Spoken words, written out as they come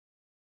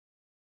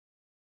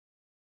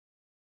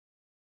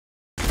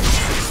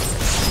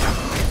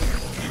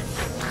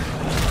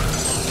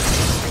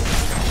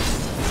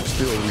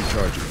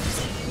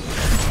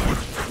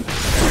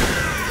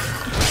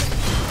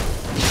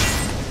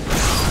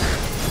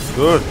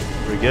Good,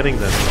 we're getting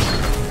them.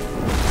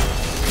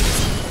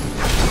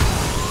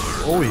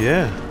 Oh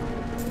yeah.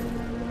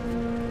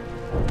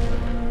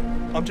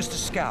 I'm just a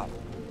scout.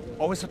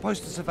 I was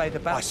supposed to survey the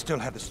battle. I still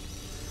have this.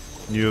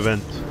 New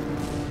event.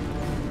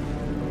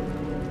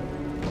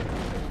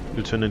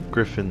 Lieutenant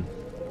Griffin.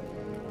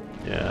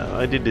 Yeah,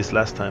 I did this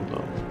last time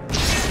though.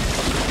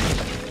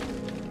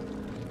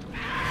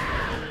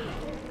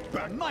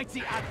 A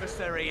mighty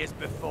adversary is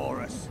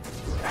before us.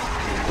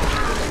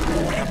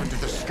 What happened to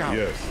the scout?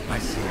 Yes, I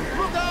see.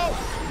 Look out!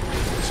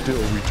 still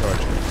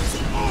recharging.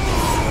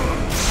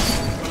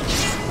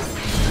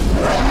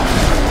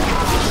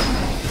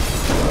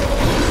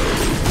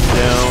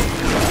 Down.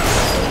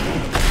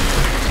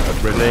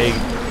 Upper leg.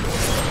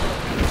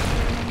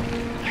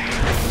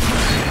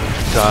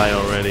 Die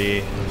already.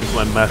 This is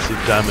my massive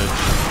damage.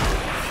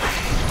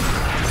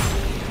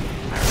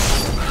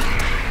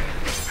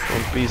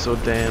 Don't be so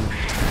damn.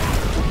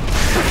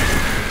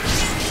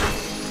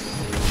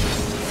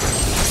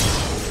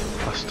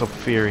 Stop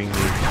fearing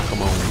me.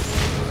 Come on.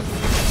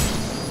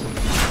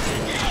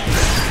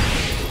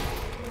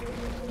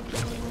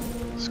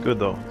 It's good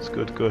though. It's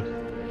good, good.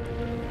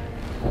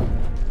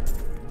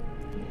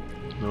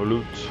 No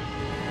loot.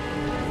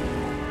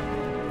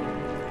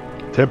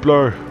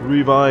 Templar,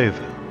 revive.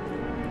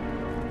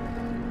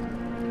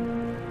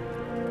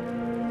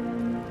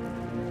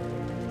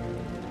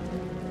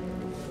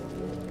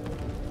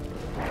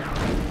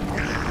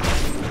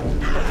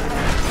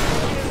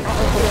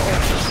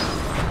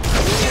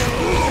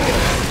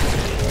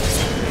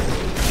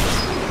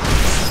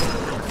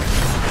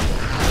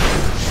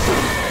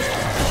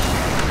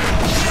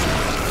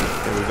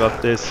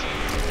 Got this.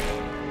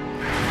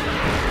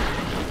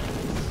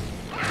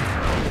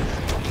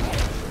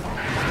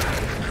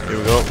 Here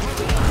we go.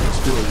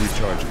 Still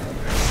recharging.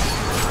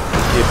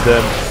 Keep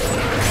them.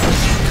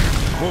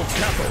 Both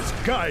capos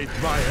guide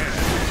my hand.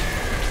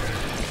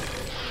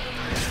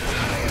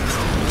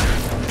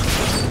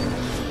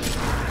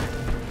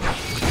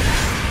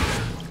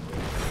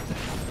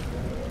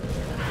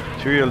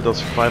 Material does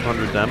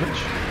 500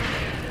 damage.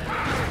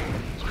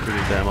 It's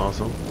pretty damn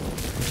awesome.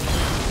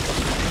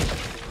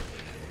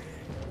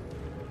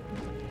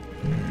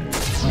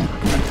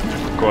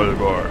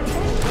 Golgor.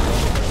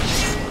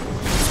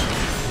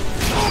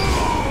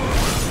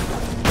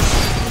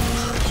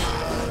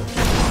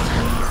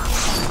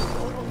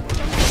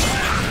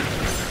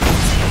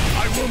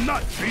 I will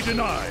not be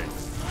denied.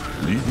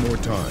 Need more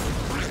time.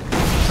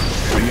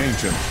 The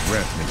ancient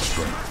grant me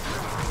strength.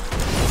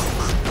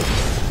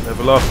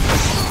 Level up.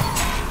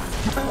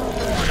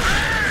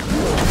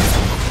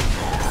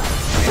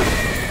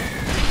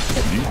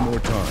 Need more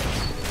time.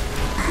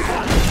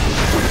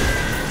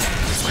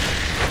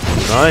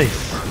 Nice.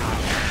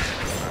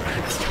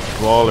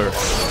 Brawler.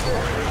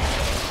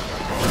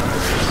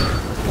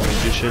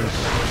 Magician.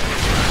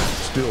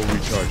 Still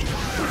recharging.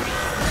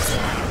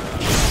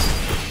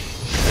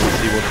 Let's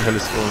see what the hell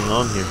is going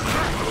on here.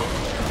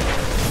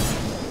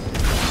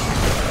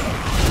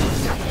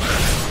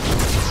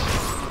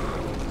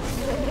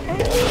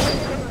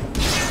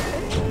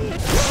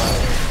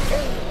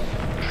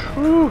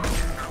 Whew.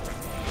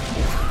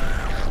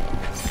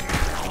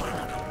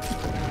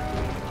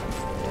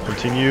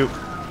 Continue.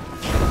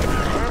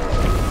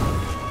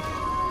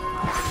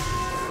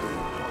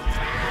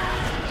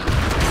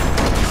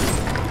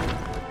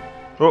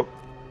 Oh,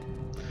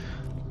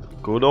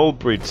 good old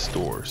bridge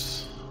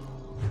stores.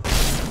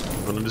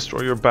 I'm gonna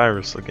destroy your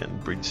barrels again,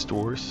 bridge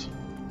stores.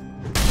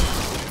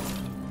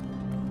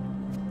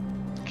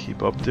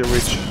 Keep up the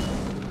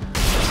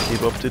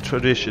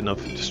tradition of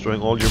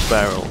destroying all your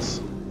barrels.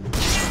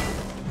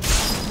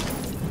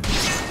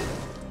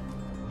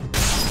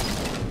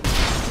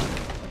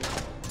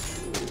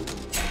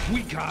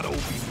 We can't all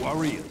be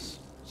warriors.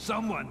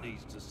 Someone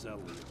needs to sell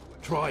it.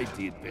 Tried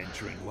the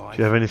adventuring life.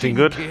 Do you have anything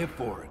Didn't good? care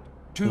for it.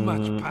 Too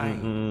much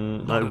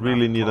pain. I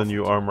really need a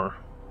new armor.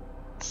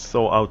 It's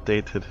so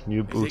outdated.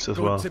 New boots as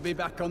well. To be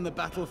back on the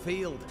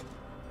battlefield.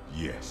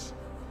 Yes.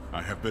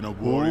 I have been a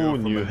warrior Ooh,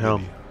 from new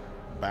helm.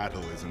 Bolivia.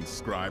 Battle is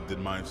inscribed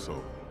in my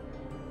soul.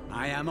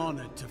 I am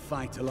honored to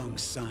fight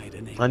alongside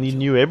an angel. And you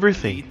knew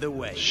everything. Lead the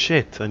way.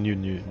 Shit, and you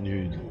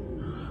knew.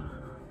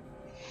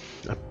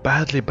 I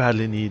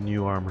badly need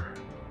new armor.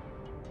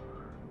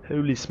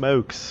 Holy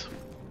smokes.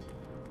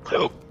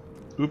 Oh.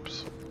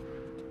 Oops.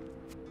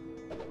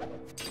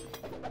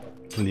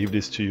 I'll leave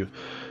this to you.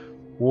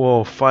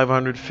 Whoa,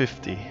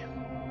 550.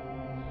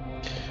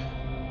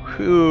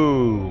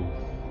 Whew.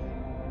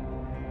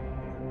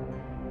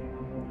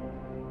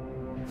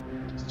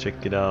 Let's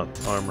check it out.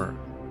 Armor.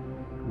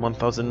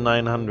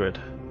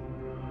 1900.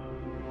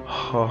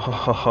 Ha ha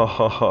ha ha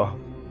ha ha.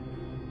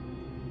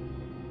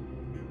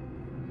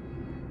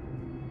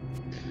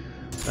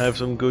 I have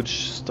some good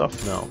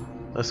stuff now.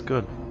 That's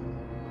good.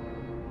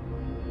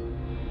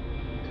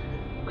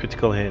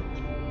 Critical hit.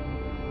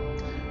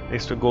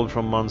 Extra gold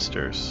from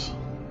monsters.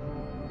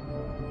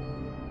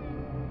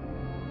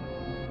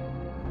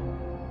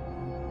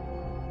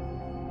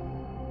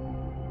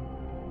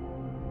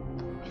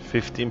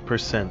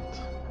 %.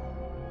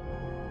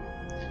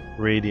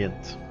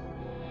 Radiant.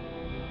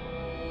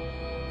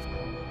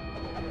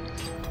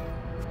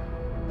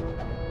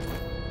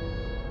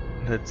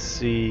 Let's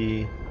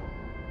see.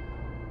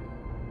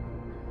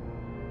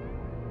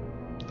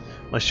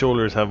 My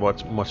shoulders have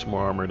much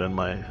more armor than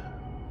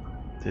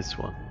this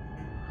one.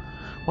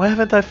 Why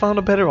haven't I found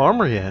a better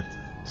armor yet?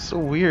 So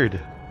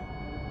weird.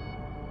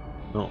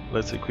 No,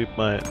 let's equip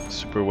my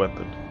super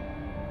weapon.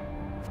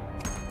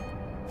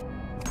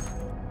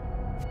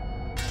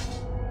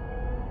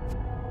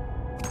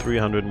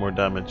 $300 more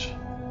damage.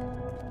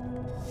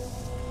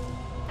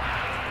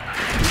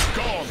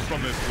 Gone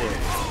from this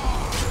world.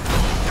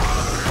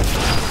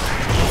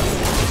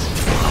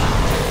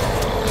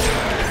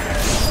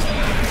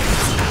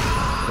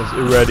 Let's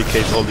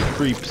eradicate all the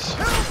creeps.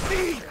 Help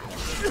me!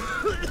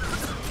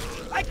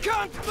 I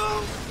can't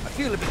move! I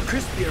feel a bit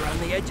crispy around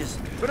the edges,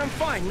 but I'm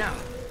fine now,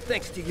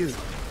 thanks to you.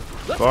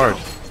 Let's Guard. go.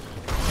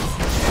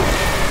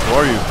 Who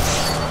are you?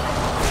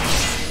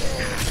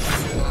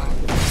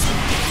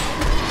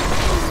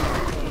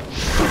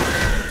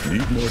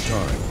 Need more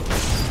time.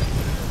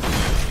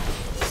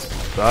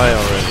 Die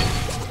already.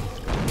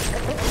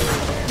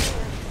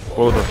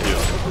 Both of you.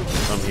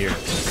 I'm here.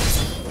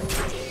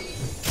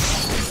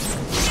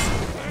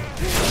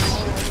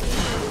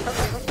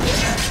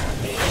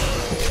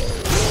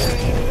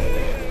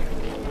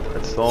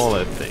 That's all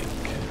I think.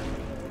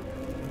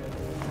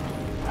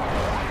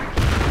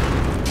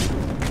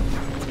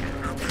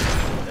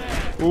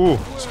 Ooh.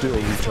 Still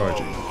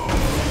recharging.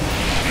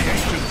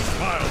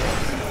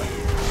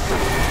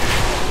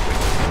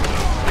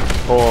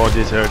 Oh,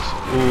 this hurts.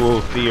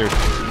 Ooh, fear.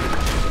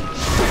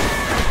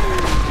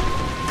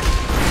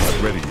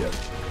 Not ready yet.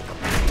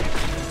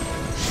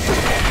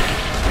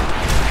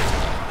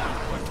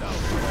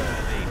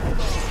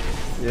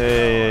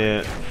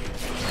 Yeah.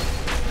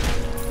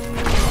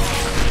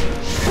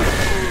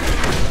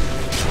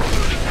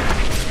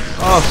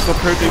 Oh, stop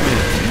hurting me.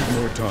 Need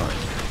more time.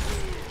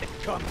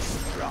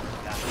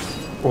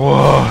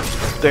 Whoa,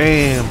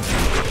 damn.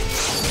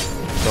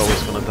 It's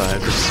always gonna die. I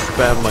just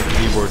spam my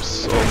keyboard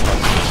so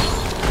much.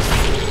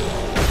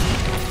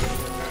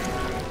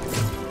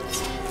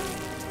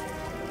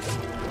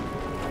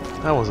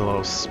 That was a lot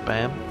of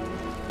spam.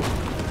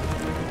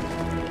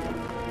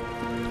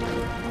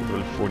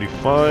 Level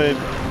 45.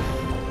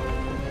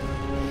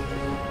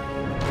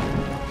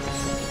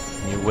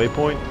 New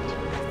waypoint.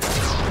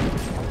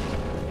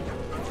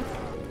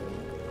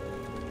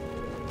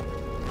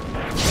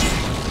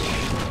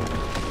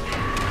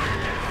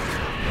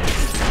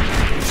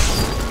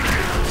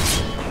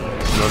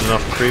 Not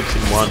enough creeps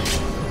in one.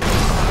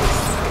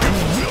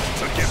 You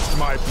wilt against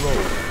my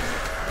blow.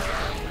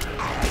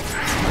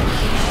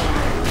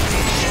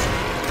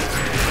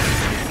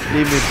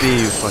 Leave me be,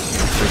 you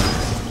fucking thing.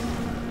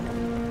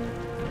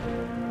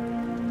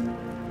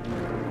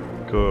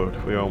 Good,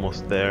 we're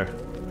almost there.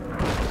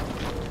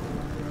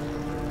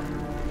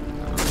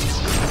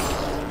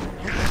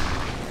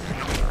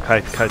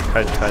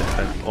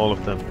 Kite. All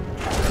of them.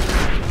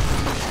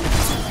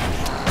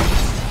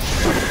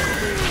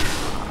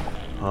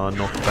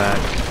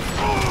 Knockback.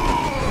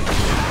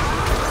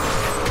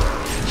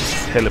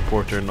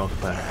 Teleporter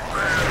knockback.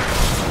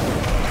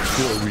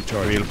 Still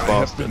recharging. Real I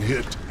fast. have been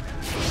hit.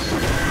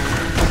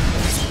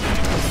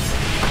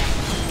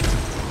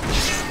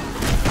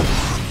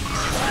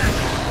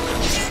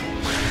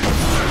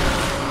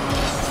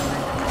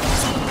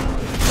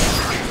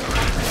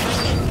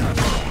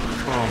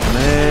 Oh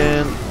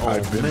man.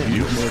 I've been man.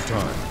 need more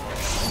time.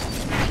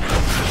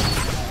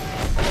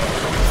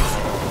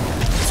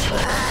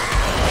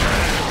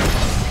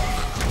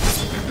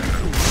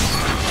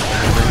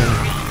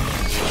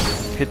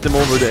 Hit them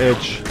over the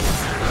edge.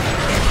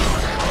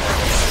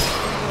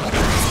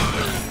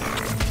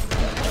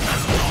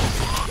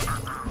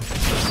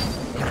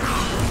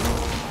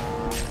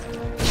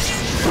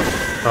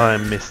 I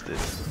missed it.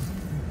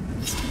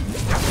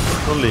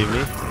 Don't leave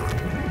me.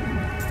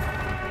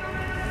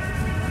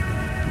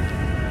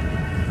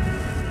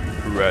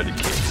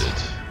 Eradicated.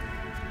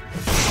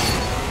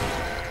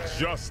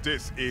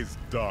 Justice is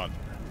done.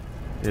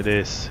 It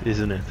is,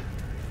 isn't it?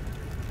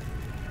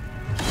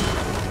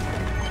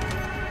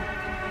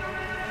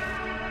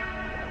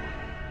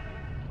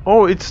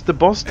 Oh, it's the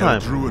boss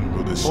time. Eldruin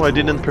will Oh, I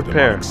didn't destroy the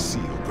prepare. Mark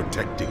seal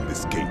protecting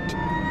this gate.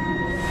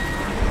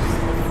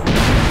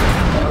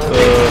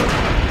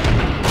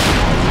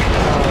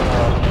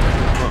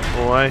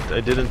 Alright, I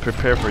didn't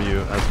prepare for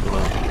you,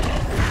 Asbella.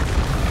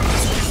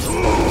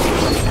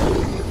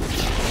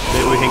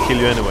 Maybe we can kill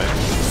you anyway.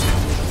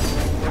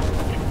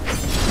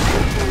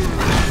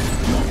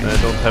 I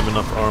don't have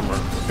enough armor.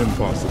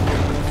 Impossible.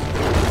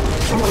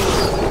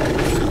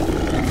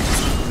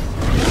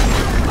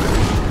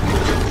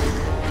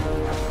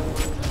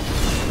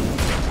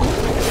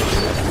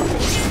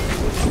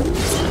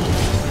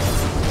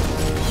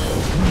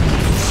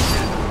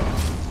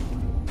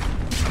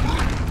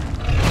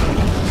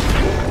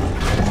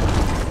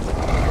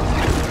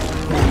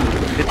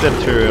 Hit them,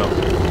 Tyrael.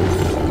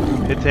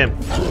 Hit him.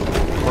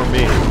 Or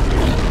me.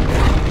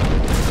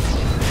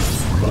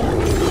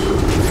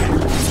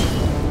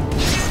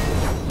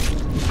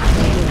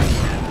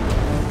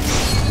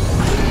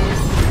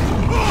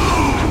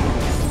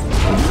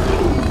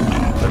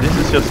 But this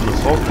is just an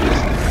assault.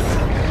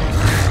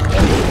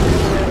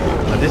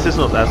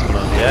 not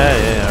Asmonad.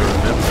 Yeah, I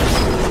remember.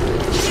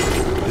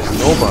 There's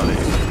nobody.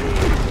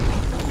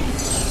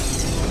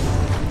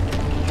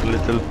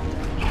 Little.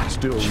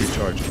 Still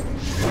recharging.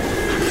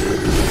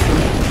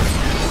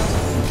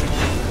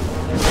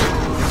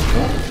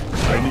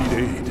 I need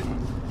aid.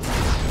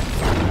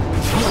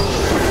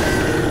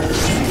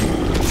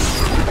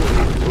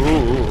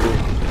 Ooh.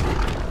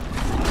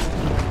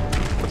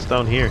 What's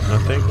down here?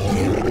 Nothing?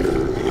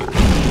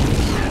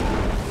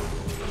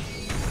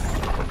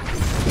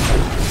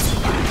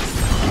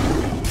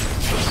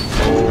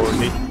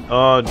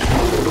 Oh,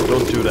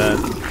 don't do that.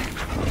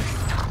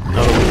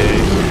 Not okay.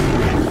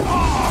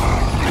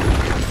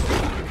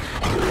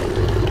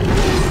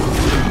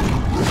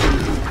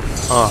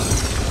 Ah,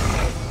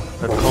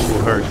 that combo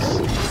hurts.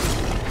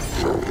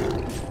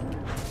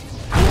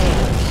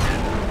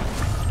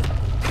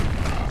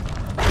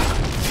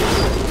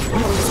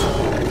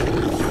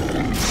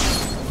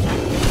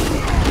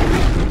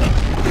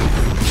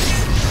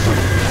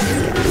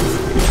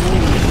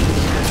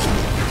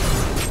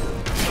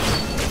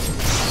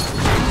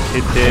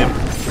 Hit him.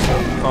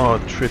 Oh,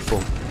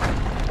 triple.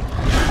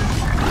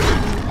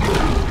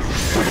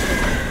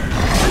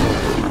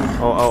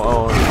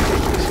 Oh.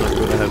 It's not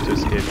good, I have to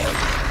escape.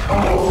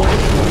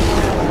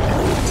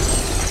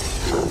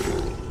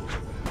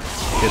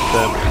 Get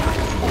them.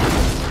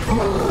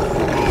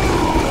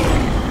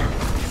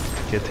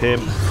 Get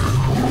him.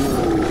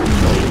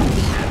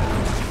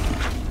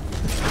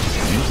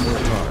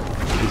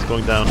 He's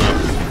going down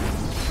now.